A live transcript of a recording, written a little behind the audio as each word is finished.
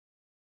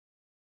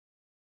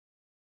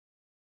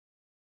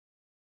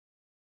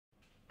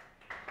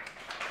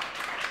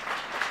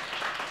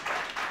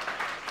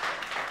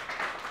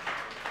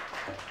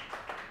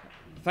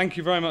Thank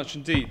you very much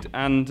indeed,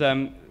 and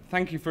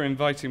thank you for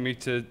inviting me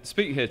to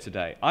speak here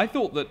today. I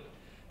thought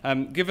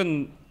that,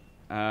 given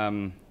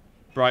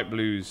Bright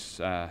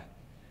Blue's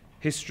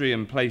history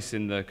and place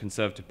in the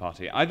Conservative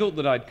Party, I thought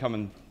that I'd come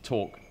and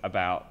talk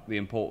about the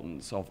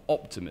importance of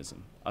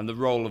optimism and the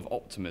role of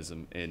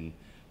optimism in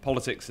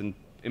politics, and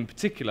in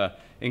particular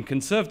in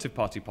Conservative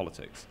Party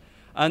politics.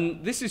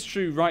 And this is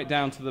true right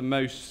down to the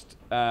most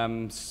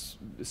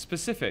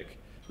specific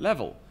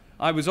level.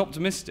 I was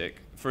optimistic,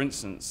 for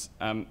instance,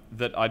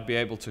 that I'd be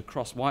able to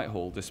cross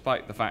Whitehall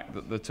despite the fact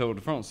that the Tour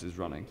de France is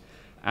running.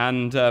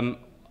 And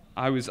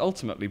I was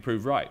ultimately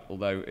proved right,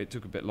 although it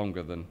took a bit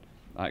longer than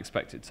I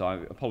expected, so I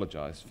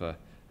apologise for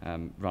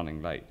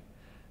running late.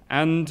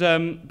 And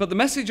but the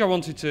message I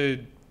wanted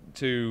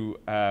to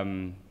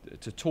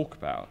talk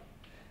about,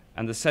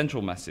 and the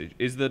central message,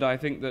 is that I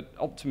think that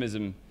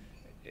optimism,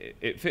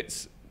 it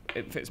fits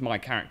my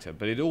character,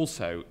 but it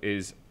also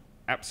is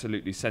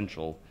absolutely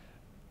central,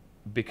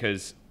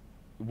 because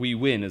we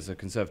win as a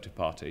Conservative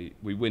Party,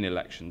 we win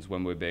elections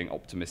when we're being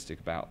optimistic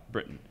about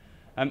Britain.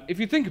 If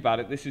you think about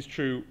it, this is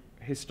true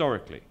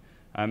historically.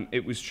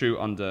 It was true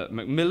under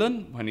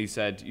Macmillan, when he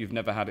said, "You've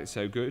never had it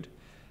so good."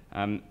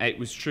 It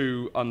was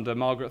true under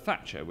Margaret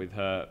Thatcher with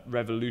her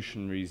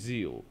revolutionary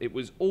zeal. It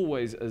was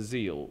always a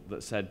zeal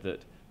that said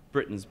that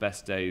Britain's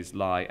best days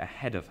lie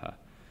ahead of her.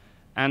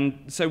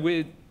 And so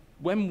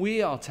when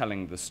we are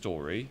telling the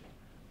story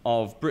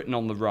of Britain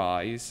on the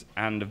rise,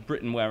 and of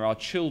Britain where our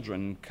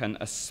children can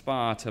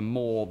aspire to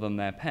more than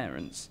their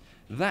parents,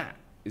 that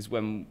is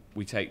when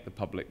we take the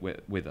public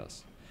with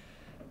us.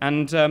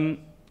 And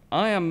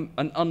I am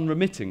an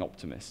unremitting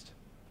optimist.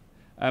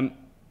 And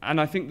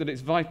I think that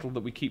it's vital that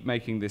we keep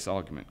making this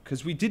argument,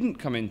 because we didn't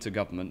come into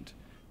government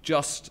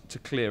just to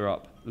clear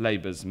up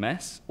Labour's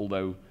mess,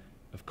 although,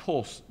 of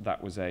course,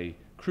 that was a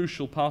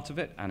crucial part of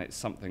it, and it's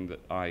something that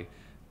I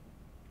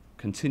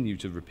continue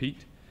to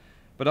repeat.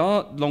 But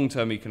our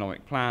long-term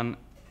economic plan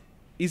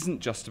isn't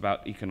just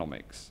about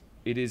economics.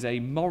 It is a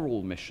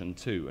moral mission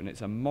too, and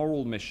it's a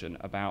moral mission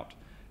about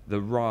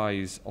the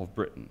rise of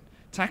Britain.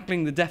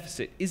 Tackling the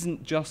deficit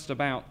isn't just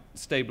about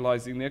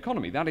stabilising the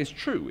economy. That is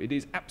true. It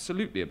is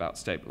absolutely about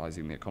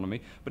stabilising the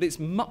economy, but it's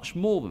much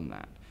more than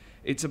that.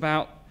 It's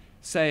about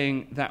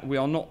saying that we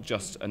are not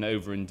just an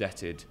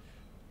over-indebted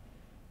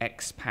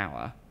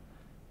ex-power,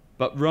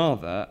 but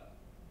rather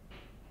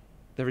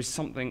there is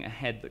something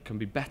ahead that can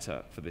be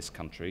better for this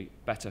country,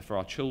 better for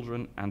our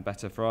children, and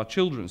better for our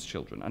children's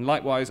children. And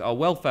likewise, our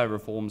welfare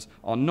reforms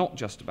are not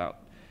just about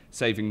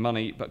saving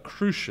money, but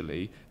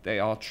crucially, they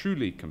are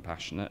truly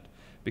compassionate,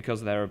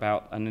 because they're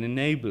about an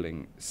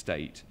enabling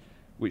state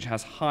which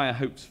has higher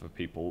hopes for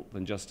people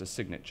than just a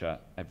signature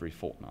every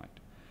fortnight.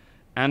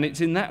 And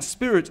it's in that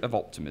spirit of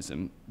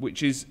optimism,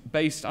 which is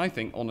based, I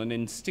think, on an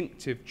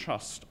instinctive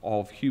trust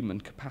of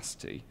human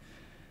capacity.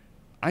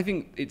 I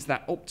think it's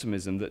that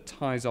optimism that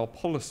ties our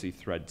policy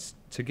threads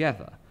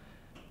together.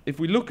 If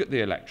we look at the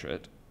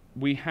electorate,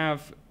 we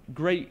have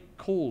great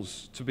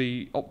cause to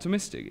be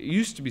optimistic. It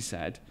used to be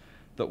said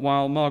that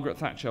while Margaret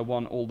Thatcher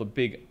won all the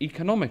big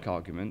economic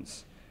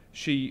arguments,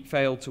 she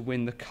failed to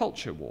win the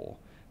culture war.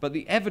 But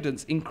the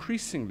evidence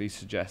increasingly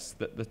suggests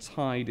that the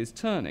tide is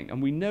turning.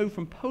 And we know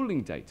from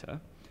polling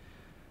data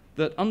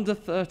that under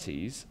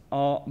 30s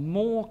are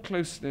more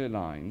closely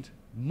aligned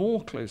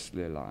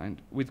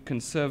with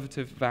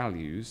conservative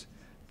values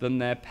than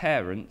their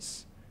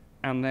parents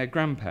and their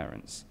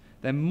grandparents.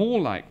 They're more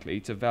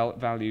likely to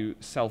value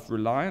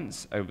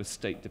self-reliance over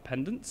state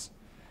dependence,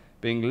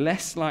 being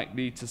less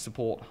likely to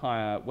support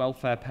higher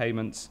welfare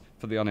payments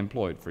for the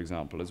unemployed, for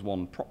example, as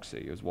one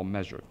proxy, as one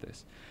measure of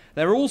this.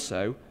 They're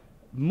also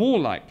more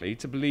likely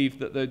to believe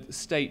that the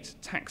state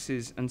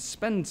taxes and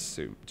spends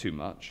too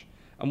much,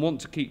 and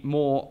want to keep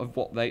more of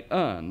what they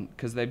earn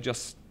because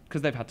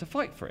they've had to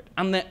fight for it.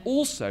 And they're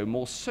also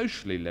more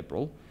socially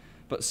liberal,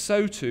 but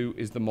so too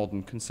is the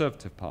modern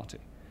Conservative Party,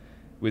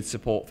 with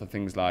support for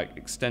things like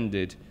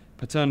extended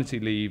paternity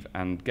leave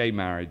and gay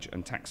marriage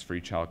and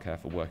tax-free childcare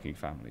for working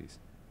families.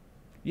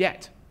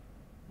 Yet,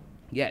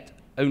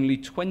 only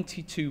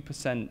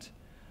 22%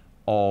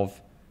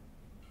 of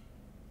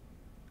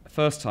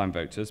first-time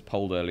voters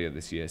polled earlier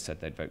this year said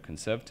they'd vote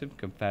Conservative,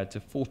 compared to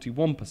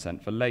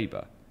 41% for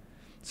Labour.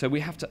 So we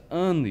have to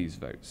earn these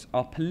votes.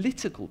 Our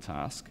political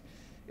task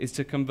is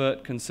to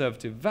convert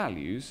Conservative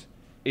values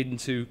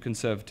into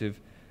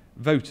Conservative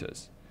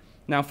voters.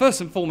 Now,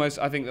 first and foremost,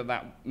 I think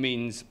that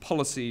means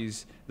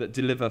policies that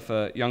deliver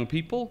for young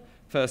people.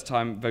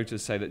 First-time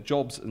voters say that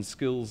jobs and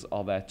skills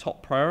are their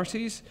top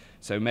priorities,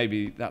 so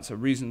maybe that's a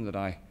reason that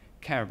I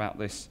care about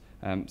this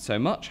so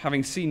much.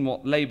 Having seen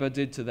what Labour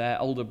did to their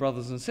older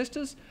brothers and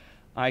sisters,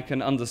 I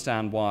can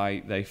understand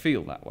why they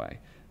feel that way.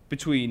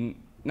 Between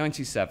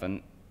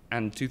 1997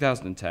 and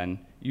 2010,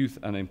 youth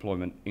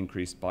unemployment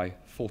increased by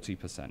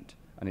 40%,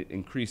 and it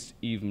increased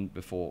even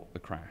before the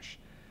crash.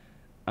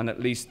 And at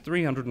least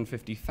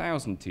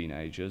 350,000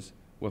 teenagers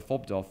were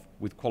fobbed off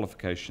with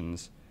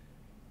qualifications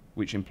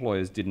which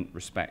employers didn't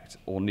respect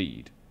or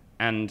need.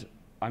 And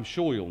I'm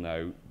sure you'll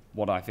know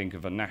what I think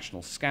of a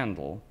national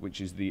scandal, which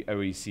is the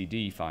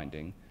OECD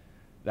finding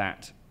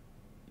that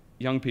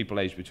young people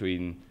aged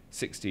between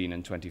 16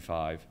 and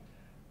 25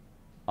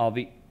 are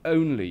the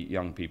only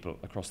young people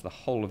across the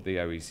whole of the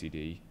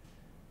OECD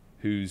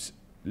whose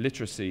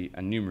literacy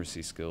and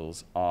numeracy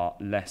skills are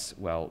less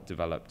well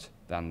developed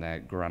than their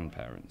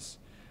grandparents.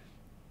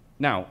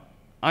 Now,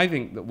 I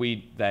think that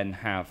we then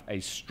have a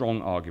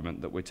strong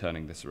argument that we're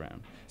turning this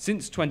around.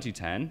 Since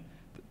 2010,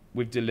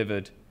 we've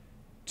delivered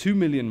 2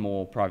 million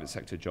more private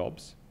sector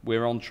jobs.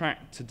 We're on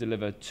track to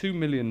deliver 2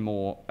 million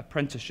more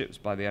apprenticeships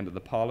by the end of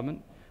the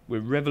Parliament. We're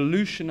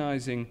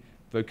revolutionising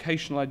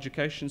vocational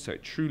education so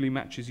it truly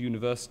matches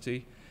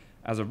university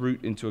as a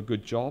route into a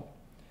good job.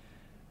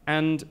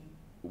 And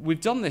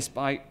we've done this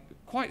by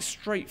quite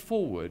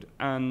straightforward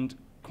and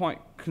quite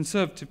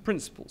conservative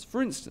principles.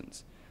 For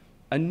instance,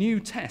 a new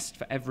test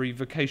for every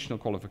vocational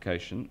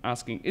qualification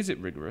asking, is it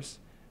rigorous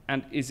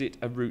and is it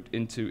a route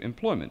into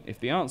employment? If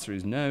the answer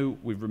is no,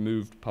 we've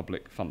removed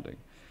public funding.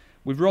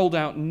 We've rolled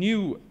out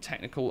new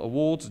technical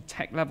awards,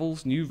 tech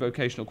levels, new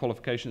vocational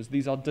qualifications.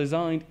 These are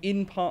designed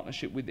in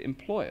partnership with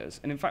employers.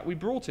 And in fact, we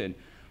brought in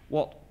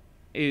what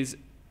is,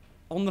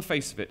 on the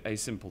face of it, a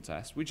simple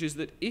test, which is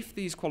that if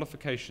these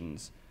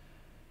qualifications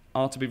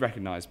are to be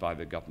recognised by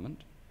the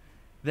government,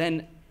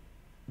 then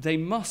they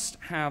must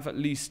have at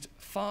least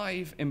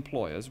 5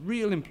 employers,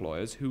 real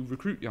employers who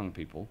recruit young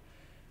people,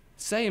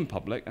 say in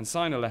public and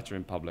sign a letter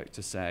in public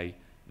to say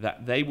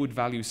that they would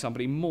value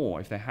somebody more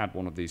if they had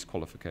one of these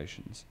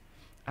qualifications.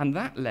 And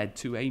that led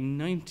to a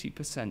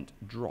 90%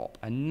 drop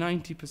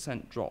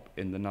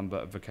in the number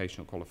of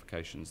vocational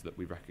qualifications that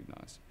we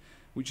recognise,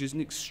 which is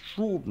an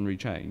extraordinary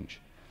change.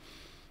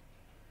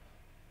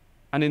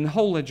 And in the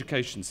whole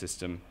education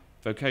system,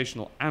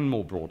 vocational and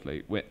more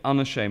broadly, we're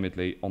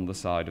unashamedly on the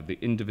side of the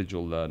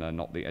individual learner,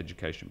 not the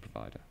education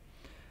provider.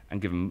 And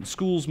given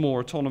schools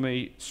more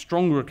autonomy,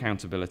 stronger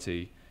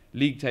accountability,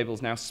 league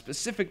tables now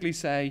specifically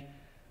say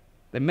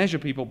they measure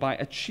people by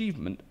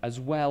achievement as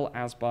well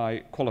as by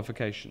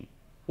qualification.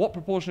 What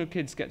proportion of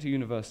kids get to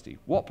university?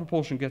 What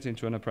proportion get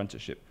into an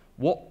apprenticeship?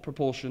 What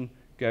proportion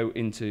go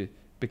into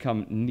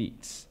become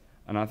NEETs?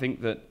 And I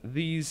think that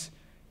these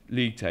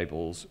league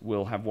tables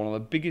will have one of the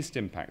biggest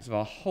impacts of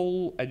our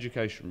whole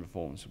education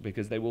reforms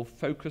because they will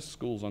focus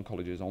schools and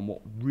colleges on what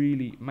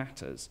really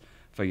matters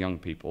for young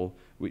people,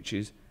 which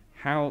is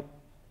how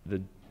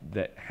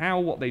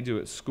what they do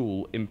at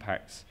school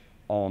impacts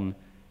on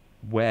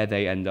where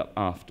they end up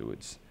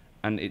afterwards.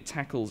 And it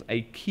tackles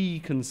a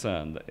key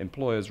concern that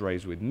employers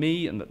raised with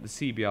me and that the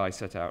CBI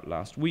set out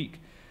last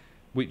week,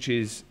 which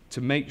is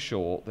to make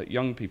sure that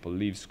young people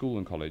leave school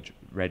and college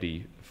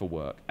ready for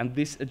work. And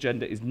this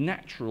agenda is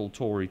natural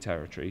Tory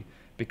territory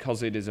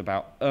because it is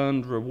about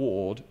earned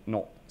reward,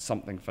 not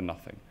something for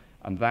nothing.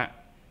 And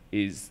that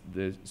is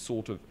the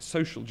sort of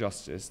social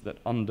justice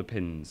that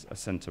underpins a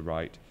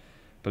centre-right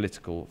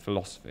political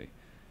philosophy.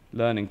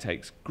 Learning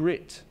takes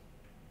grit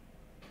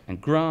and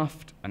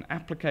graft and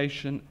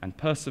application and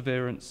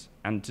perseverance,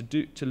 and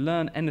to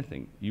learn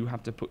anything, you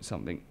have to put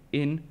something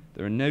in.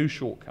 There are no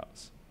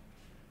shortcuts,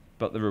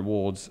 but the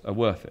rewards are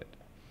worth it.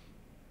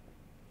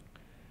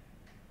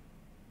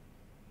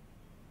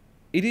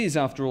 It is,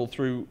 after all,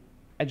 through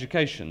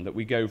education that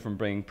we go from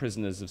being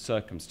prisoners of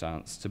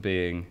circumstance to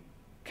being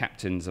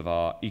captains of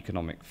our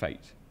economic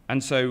fate.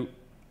 And so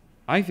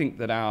I think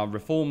that our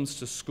reforms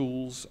to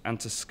schools and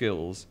to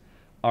skills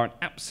are an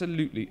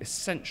absolutely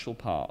essential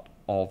part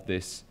of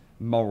this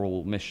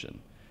moral mission.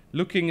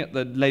 Looking at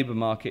the labour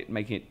market,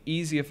 making it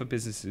easier for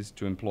businesses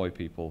to employ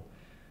people,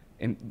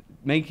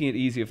 making it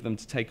easier for them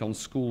to take on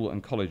school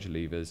and college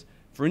leavers,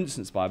 for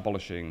instance by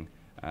abolishing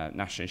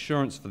national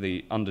insurance for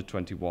the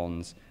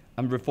under-21s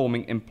and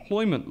reforming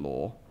employment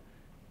law,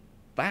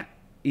 that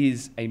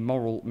is a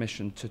moral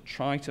mission to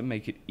try to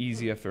make it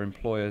easier for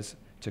employers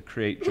to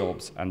create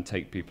jobs and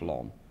take people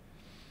on.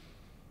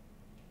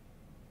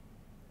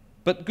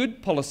 But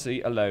good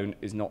policy alone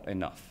is not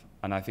enough,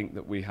 and I think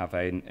that we have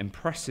an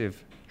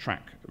impressive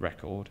track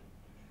record.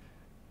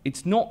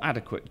 It's not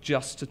adequate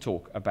just to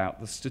talk about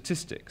the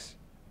statistics.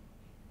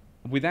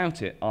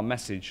 Without it, our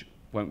message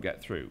won't get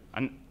through.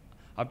 And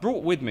I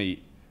brought with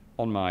me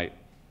on my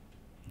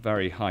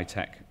very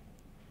high-tech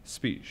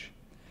speech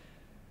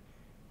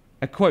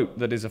a quote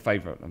that is a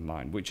favourite of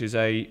mine, which is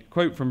a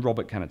quote from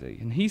Robert Kennedy.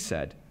 And he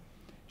said,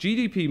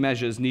 "GDP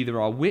measures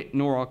neither our wit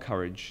nor our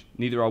courage,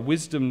 neither our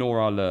wisdom nor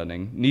our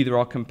learning, neither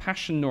our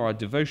compassion nor our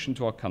devotion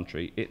to our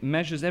country. It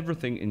measures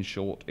everything, in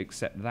short,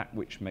 except that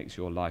which makes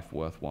your life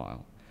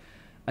worthwhile."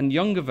 And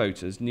younger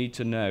voters need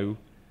to know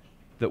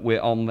that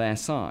we're on their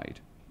side,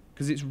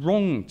 because it's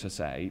wrong to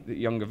say that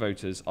younger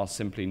voters are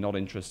simply not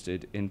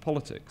interested in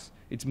politics.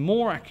 It's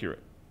more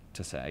accurate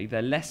to say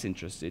they're less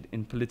interested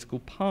in political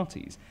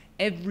parties.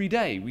 Every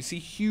day we see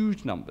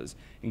huge numbers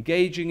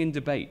engaging in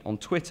debate on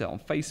Twitter, on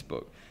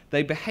Facebook.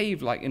 They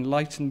behave like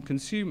enlightened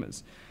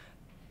consumers.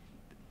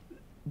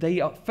 They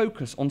are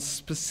focused on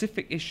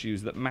specific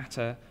issues that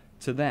matter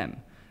to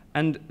them.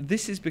 And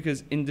this is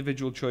because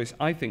individual choice,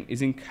 I think,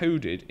 is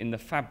encoded in the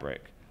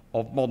fabric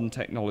of modern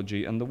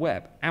technology and the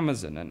web.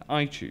 Amazon and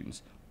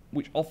iTunes,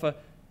 which offer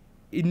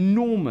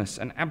enormous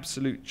and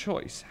absolute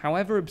choice,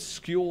 however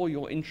obscure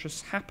your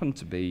interests happen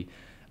to be,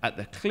 at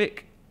the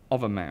click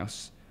of a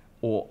mouse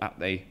or at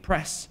the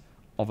press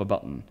of a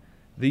button.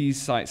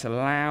 These sites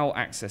allow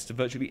access to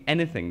virtually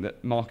anything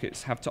that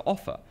markets have to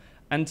offer.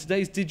 And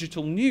today's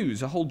digital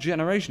news, a whole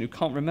generation who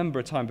can't remember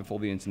a time before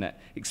the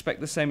internet, expect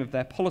the same of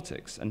their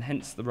politics, and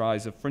hence the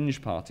rise of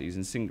fringe parties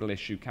and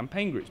single-issue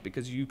campaign groups,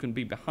 because you can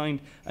be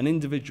behind an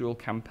individual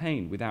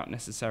campaign without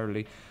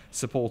necessarily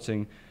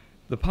supporting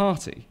the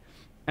party.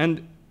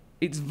 And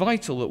it's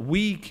vital that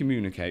we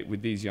communicate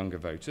with these younger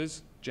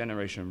voters,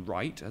 Generation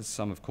Right, as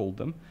some have called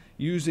them,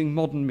 using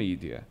modern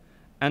media.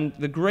 And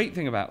the great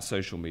thing about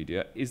social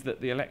media is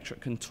that the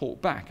electorate can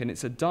talk back, and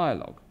it's a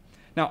dialogue.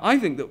 Now, I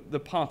think that the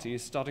party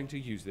is starting to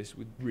use this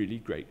with really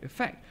great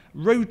effect.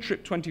 Road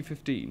Trip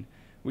 2015,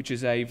 which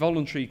is a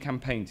voluntary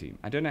campaign team.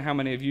 I don't know how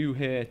many of you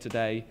here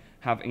today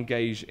have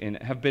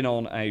been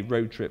on a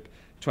Road Trip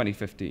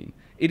 2015.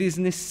 It is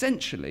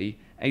essentially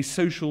a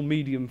social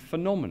medium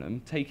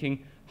phenomenon,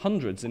 taking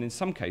hundreds and in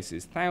some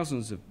cases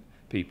thousands of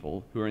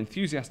people who are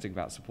enthusiastic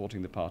about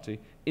supporting the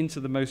party into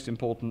the most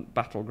important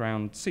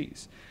battleground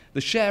seats. The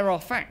Share Our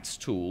Facts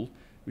tool,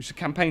 which is a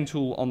campaign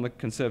tool on the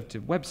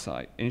Conservative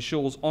website,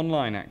 ensures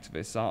online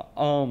activists are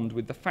armed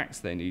with the facts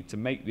they need to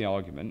make the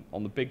argument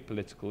on the big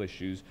political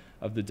issues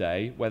of the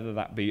day, whether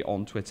that be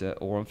on Twitter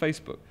or on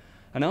Facebook.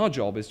 And our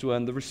job is to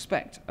earn the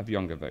respect of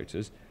younger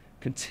voters,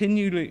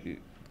 continue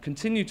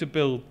to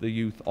build the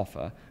youth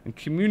offer, and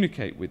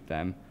communicate with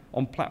them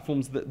on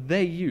platforms that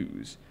they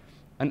use,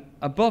 and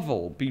above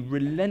all, be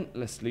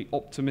relentlessly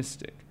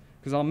optimistic,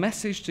 because our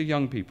message to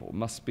young people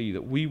must be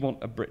that we want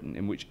a Britain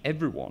in which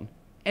everyone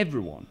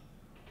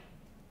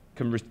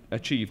can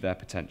achieve their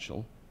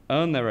potential,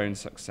 earn their own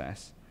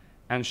success,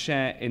 and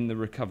share in the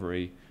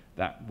recovery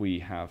that we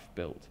have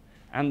built.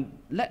 And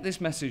let this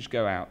message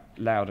go out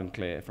loud and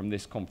clear from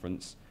this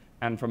conference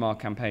and from our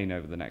campaign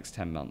over the next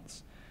 10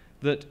 months,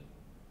 that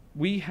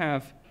we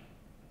have,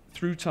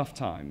 through tough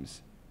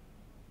times,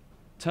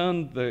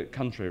 turned the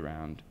country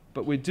around,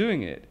 but we're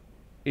doing it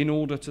in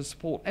order to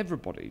support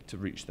everybody to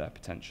reach their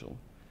potential.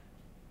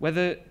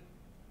 Whether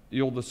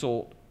you're the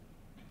sort,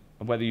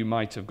 or whether you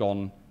might have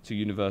gone to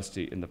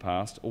university in the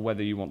past, or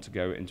whether you want to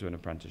go into an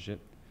apprenticeship,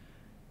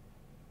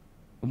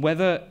 and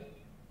whether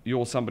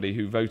you're somebody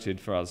who voted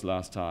for us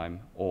last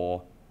time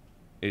or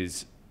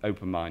is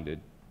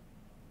open-minded,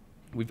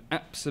 we've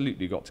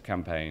absolutely got to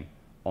campaign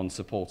on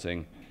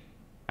supporting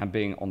and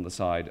being on the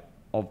side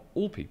of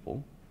all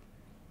people,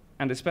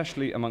 and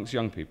especially amongst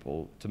young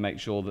people, to make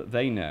sure that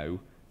they know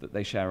that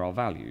they share our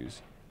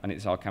values. And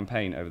it's our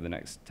campaign over the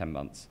next 10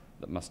 months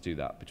that must do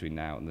that between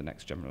now and the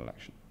next general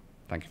election.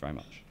 Thank you very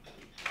much.